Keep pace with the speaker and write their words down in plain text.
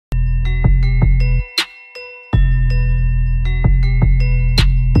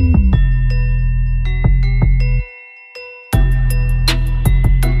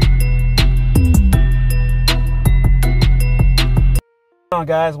on,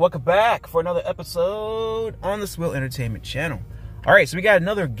 guys? Welcome back for another episode on the Swillentertainment channel. All right, so we got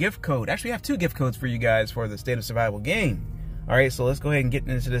another gift code. Actually, we have two gift codes for you guys for the State of Survival game. All right, so let's go ahead and get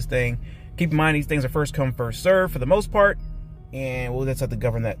into this thing. Keep in mind, these things are first come, first serve for the most part, and we'll just have to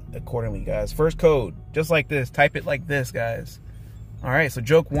govern that accordingly, guys. First code, just like this. Type it like this, guys. All right, so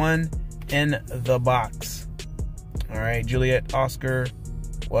joke 1 in the box. All right, Juliet, Oscar.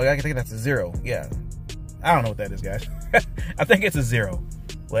 Well, I think that's a 0. Yeah, I don't know what that is, guys. I think it's a 0.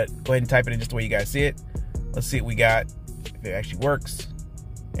 But go ahead and type it in just the way you guys see it. Let's see what we got. If it actually works.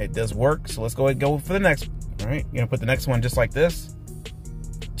 It does work. So let's go ahead and go for the next. All right, you're gonna put the next one just like this.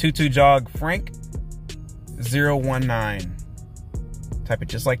 22 Jog Frank 019. Type it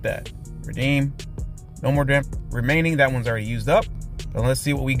just like that. Redeem. No more remaining. That one's already used up. But let's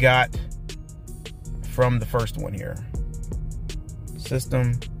see what we got from the first one here.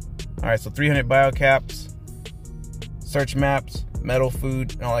 System. All right, so 300 biocaps. Search maps, metal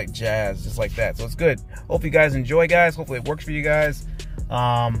food, and all that jazz, just like that. So it's good. Hope you guys enjoy, guys. Hopefully it works for you guys.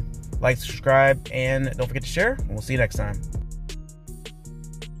 Like, subscribe, and don't forget to share. And we'll see you next time.